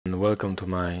And welcome to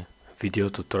my video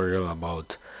tutorial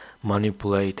about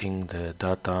manipulating the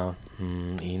data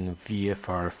in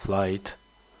VfrFlight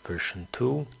version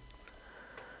 2.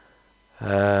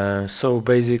 So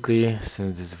basically,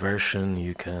 since this version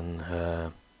you can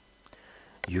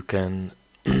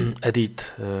edit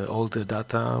all the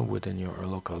data within your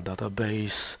local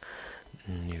database.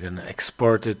 You can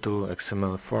export it to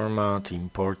XML format,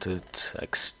 import it,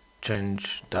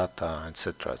 exchange data,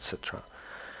 etc, etc.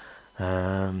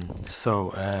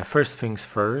 First things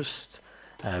first,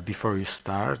 before you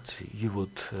start, you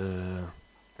would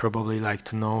probably like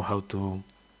to know how to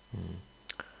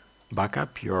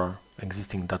backup your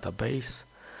existing database.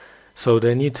 So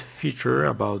the neat feature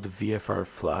about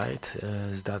VfrFlight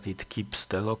is that it keeps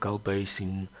the local base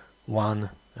in one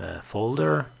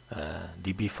folder,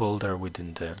 DB folder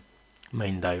within the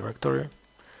main directory.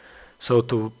 So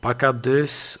to back up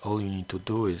this, all you need to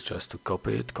do is just to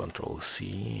copy it, Ctrl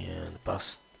C, and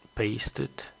paste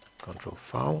it, Ctrl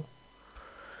V.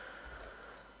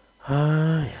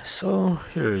 So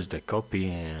here is the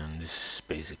copy, and this is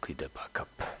basically the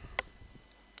backup.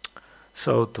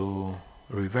 So to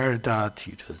revert that,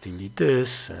 you just delete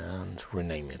this and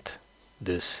rename it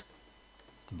this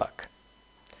back.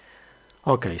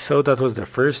 Okay, so that was the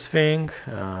first thing.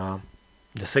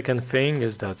 The second thing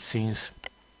is that since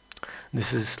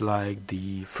this is like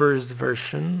the first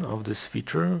version of this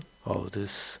feature, of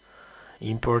this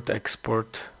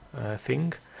import-export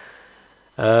thing.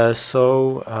 The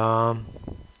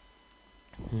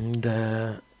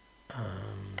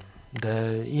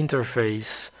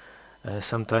interface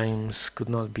sometimes could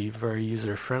not be very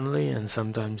user-friendly, and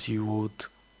sometimes you would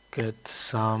get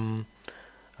some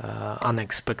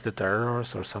unexpected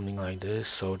errors or something like this.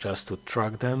 So just to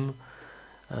track them,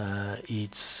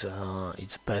 it's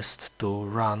best to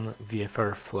run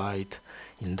VfrFlight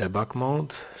in debug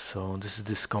mode. So this is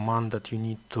this command that you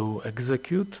need to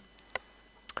execute,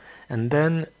 and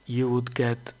then you would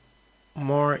get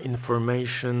more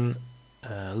information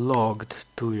logged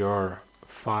to your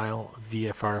file,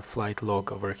 VfrFlight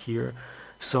log over here.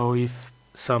 So if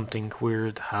something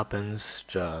weird happens,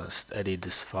 just edit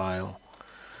this file,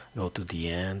 go to the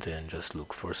end, and just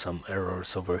look for some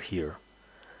errors over here.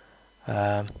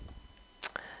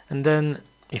 And then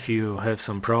if you have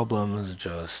some problems,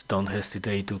 just don't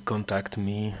hesitate to contact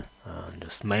me,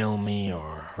 just mail me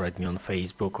or write me on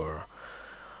Facebook or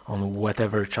on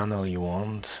whatever channel you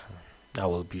want. I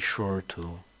will be sure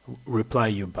to reply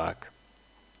you back.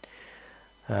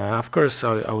 Of course,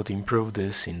 I would improve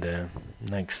this in the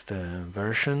next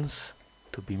versions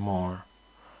to be more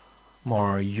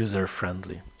user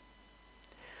friendly.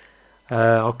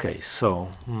 Okay, so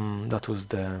that was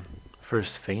the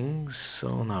first thing.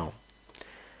 So now,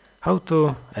 how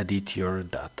to edit your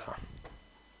data.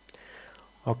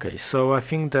 Okay, so I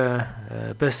think the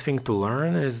best thing to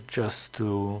learn is just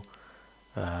to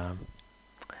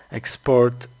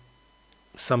export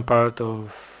some part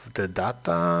of the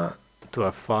data to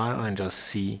a file and just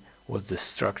see what's the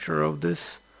structure of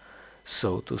this.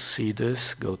 So to see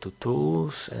this, go to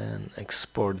Tools and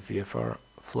Export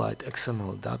VfrFlight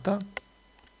XML data.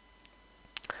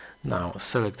 Now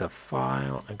select a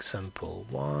file, example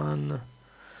 1,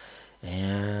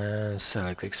 and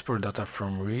select export data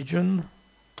from region.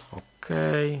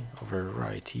 Okay,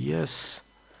 overwrite yes.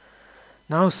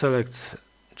 Now select,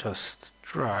 just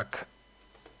drag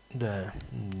the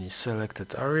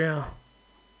selected area,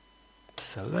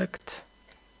 select,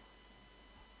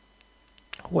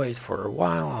 wait for a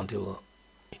while until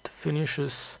it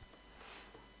finishes.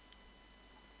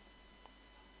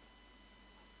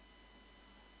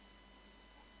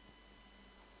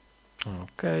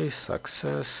 Okay,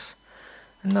 success.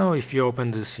 And now if you open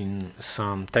this in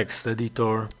some text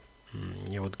editor,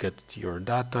 you would get your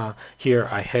data. Here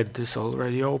I had this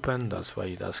already open, that's why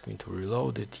it asked me to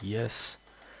reload it, yes.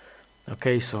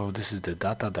 Okay, so this is the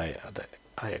data that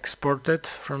I exported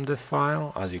from the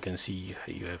file. As you can see,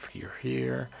 you have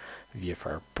here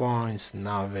VFR points,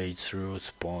 navigate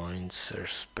routes, points,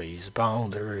 airspace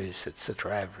boundaries,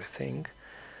 etc. everything.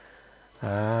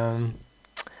 And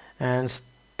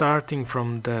starting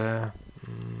from the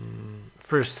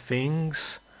first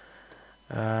things,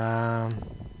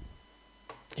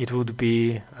 it would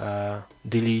be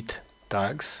delete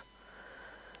tags.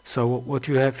 So what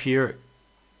you have here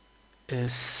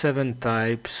is 7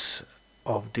 types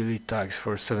of delete tags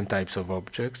for 7 types of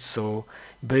objects. So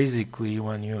basically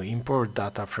when you import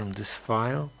data from this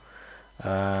file,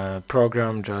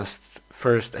 program just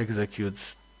first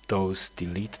executes those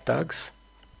delete tags,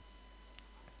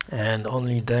 and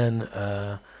only then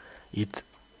it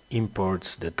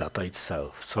imports the data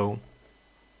itself. So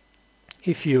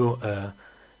if you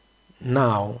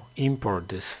now import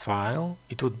this file,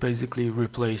 it would basically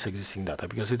replace existing data,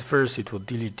 because at first it would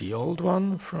delete the old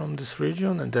one from this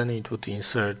region and then it would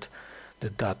insert the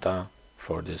data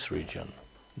for this region,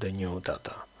 the new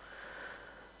data.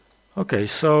 Okay,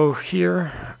 so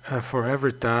here for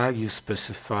every tag you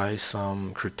specify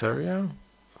some criteria.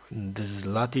 This is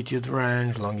latitude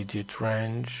range, longitude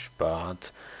range,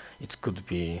 but it could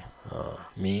be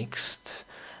mixed,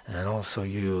 and also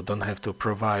you don't have to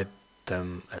provide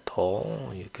them at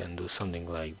all. You can do something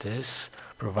like this,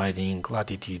 providing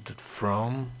latitude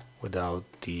from without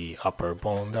the upper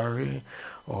boundary,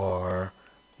 or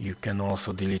you can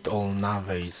also delete all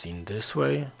navets in this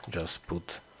way. Just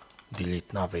put delete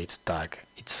navate tag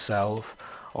itself,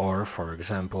 or for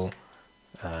example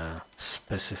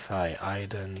specify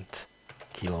ident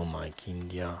Kilo Mike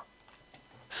India,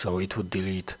 so it would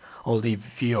delete all the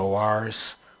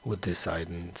VORs with this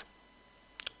ident.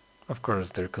 Of course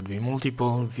there could be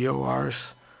multiple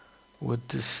VORs with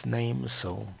this name,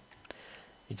 so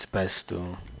it's best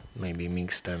to maybe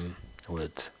mix them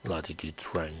with latitude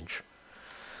range.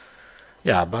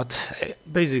 Yeah, but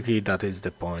basically that is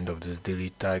the point of this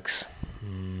delete tags.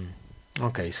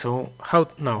 Okay, so how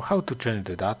to change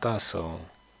the data? So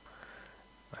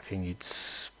I think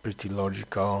it's pretty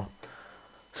logical.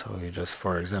 So you just,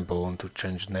 for example, want to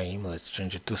change name. Let's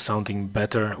change it to something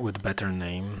better, with better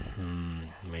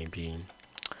name. Maybe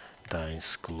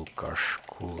Gdańsk Łukasz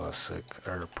Kulasek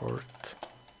Airport,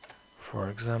 for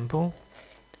example.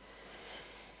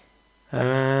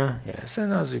 Yes,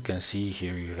 and as you can see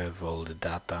here, you have all the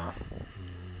data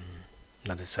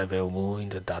that is available in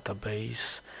the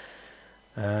database.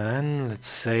 And let's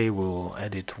say we'll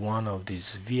edit one of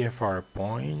these VFR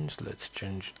points. Let's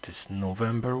change this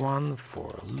November one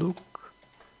for look,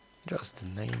 just the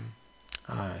name.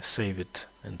 Save it,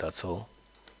 and that's all.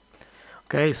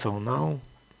 Okay, so now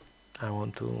I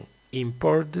want to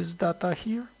import this data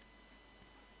here.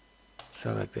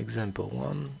 Select example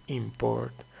 1,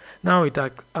 import. Now it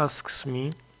asks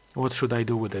me what should I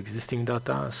do with existing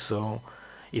data. So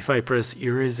if I press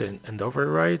erase and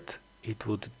overwrite, it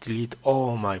would delete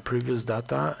all my previous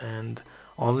data, and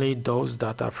only those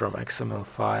data from XML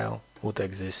file would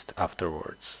exist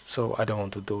afterwards. So I don't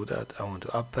want to do that. I want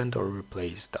to append or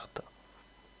replace data.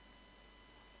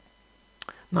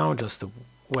 Now just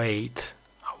wait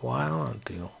a while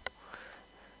until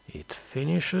it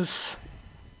finishes.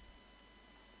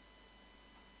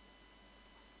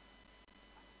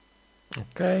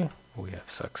 Okay, we have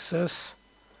success,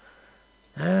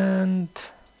 and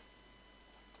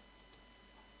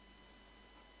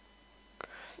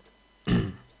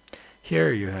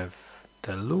here you have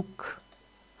the look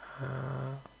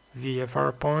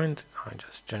VFR point. I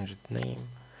just changed its name,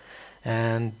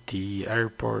 and the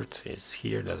airport is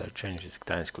here that I changed. It's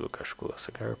Gdańsk Łukasz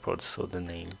Kulasek Airport, so the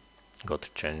name got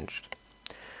changed.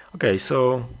 Okay,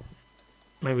 so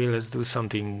maybe let's do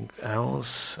something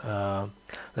else.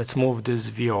 Let's move this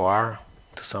VOR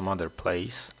to some other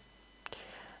place.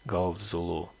 Golf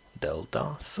Zulu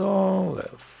Delta.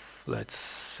 So let's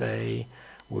say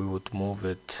we would move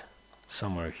it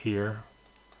somewhere here,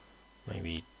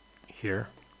 maybe here.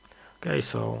 Okay,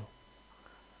 so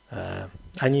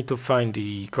I need to find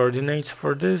the coordinates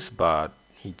for this, but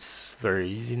it's very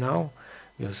easy now,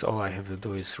 because all I have to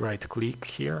do is right click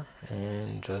here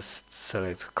and just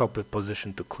select copy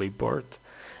position to clipboard.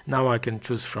 Now I can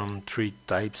choose from 3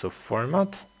 types of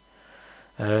format.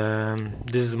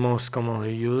 This is most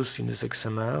commonly used in this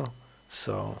XML,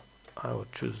 so I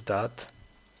would choose that.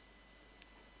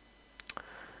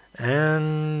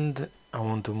 And I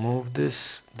want to move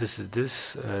this. This is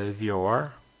this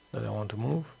VOR that I want to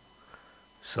move.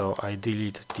 So I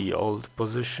delete the old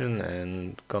position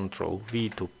and Ctrl V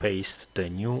to paste the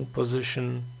new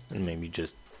position, and maybe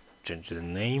just change the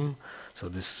name. So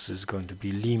this is going to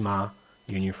be Lima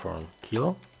Uniform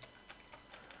Kilo,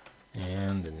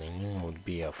 and the name would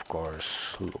be, of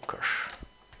course, Łukasz.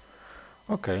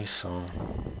 Okay, so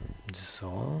this is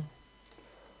all.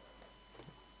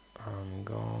 I'm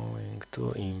going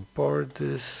to import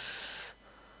this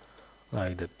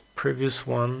like the previous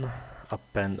one,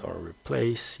 append or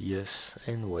replace, yes,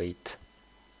 and wait.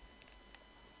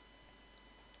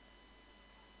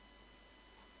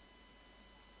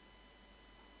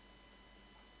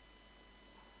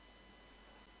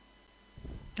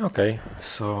 Okay,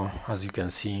 so as you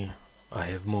can see, I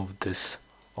have moved this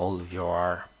old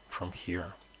VOR from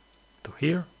here to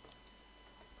here.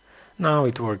 Now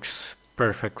it works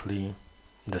perfectly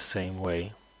the same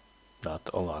way that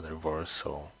all other VORs,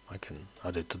 so I can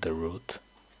add it to the root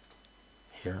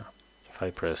here. If I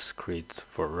press create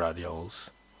for radials,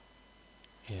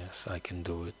 yes, I can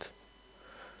do it.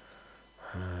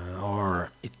 or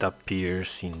it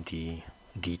appears in the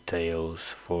details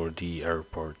for the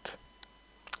airport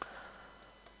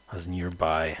as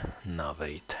nearby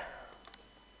navigate.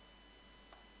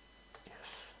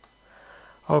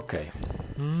 Okay,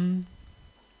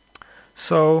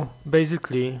 so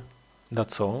basically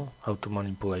that's all, how to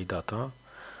manipulate data.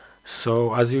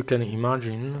 So as you can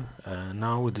imagine,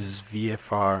 now with this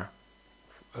VFR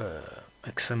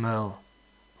XML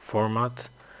format,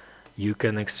 you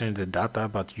can exchange the data,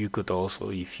 but you could also,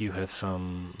 if you have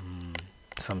some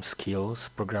skills,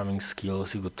 programming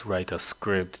skills, you could write a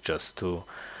script just to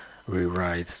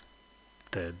rewrite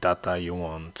the data you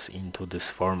want into this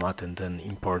format and then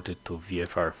import it to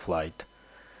VfrFlight.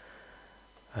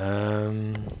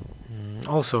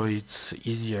 Also, it's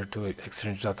easier to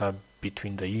exchange data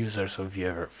between the users of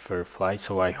VfrFlight,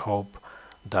 so I hope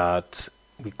that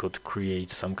we could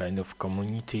create some kind of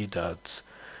community, that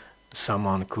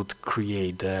someone could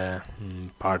create a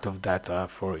part of data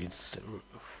for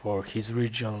his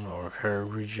region or her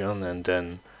region and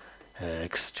then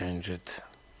exchange it,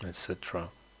 etc.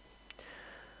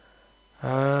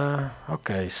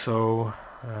 Okay, so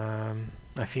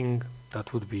I think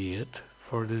that would be it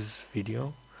for this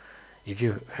video. If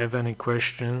you have any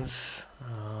questions,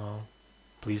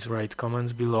 please write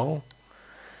comments below.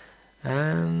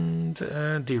 And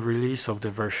the release of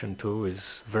the version 2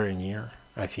 is very near,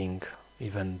 I think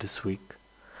even this week.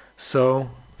 So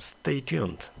stay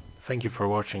tuned. Thank you for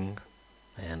watching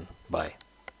and bye.